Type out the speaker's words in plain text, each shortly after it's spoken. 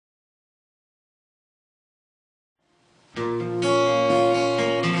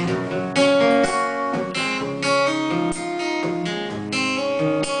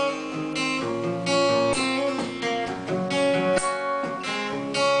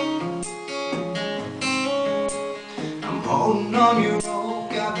on your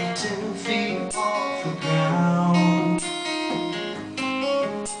rope, got me 10 feet off the ground.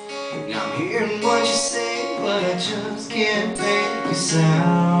 Now I'm hearing what you say, but I just can't make a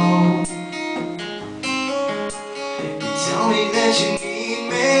sound. You tell me that you need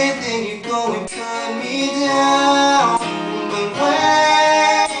me, then you go and cut me down. But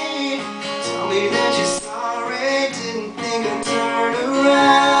wait, tell me that you're sorry, didn't think I'd turn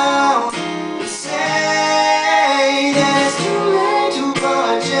around. But say that it's too late to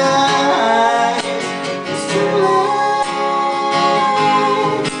apologize. It's too late.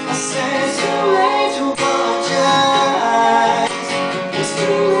 I said it's too late to apologize. It's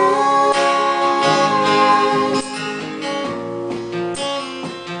too late.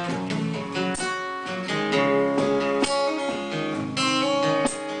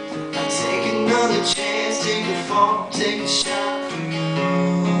 Take another chance, take a fall, take a shot for you.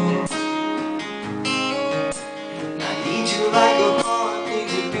 I need you like a heart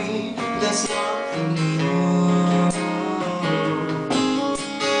needs a beat, that's nothing new.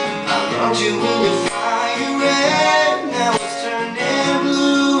 I loved you when your fire red, now it's turning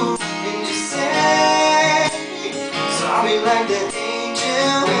blue. And you say sorry like the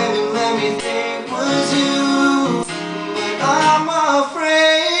angel, and you let me think was you. But I'm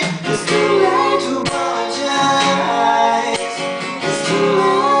afraid it's too late to apologize. It's too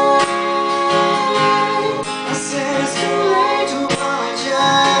late. I said it's too late to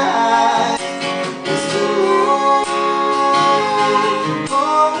apologize. It's too late.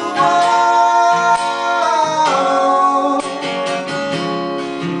 Oh, oh.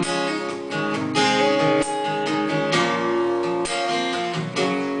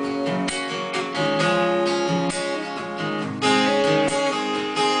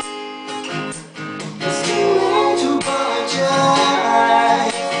 It's too late to apologize.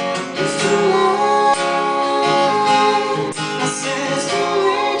 It's too late. I said it's too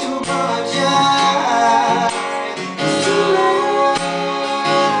late to apologize. It's too late.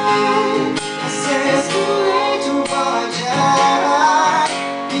 I said it's too late to apologize.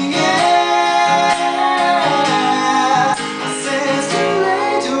 Yeah. I said it's too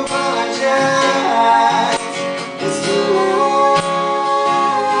late to apologize. It's too late.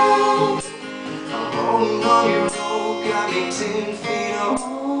 I'm holding on your rope, got me 10 feet off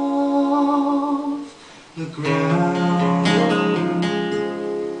the ground.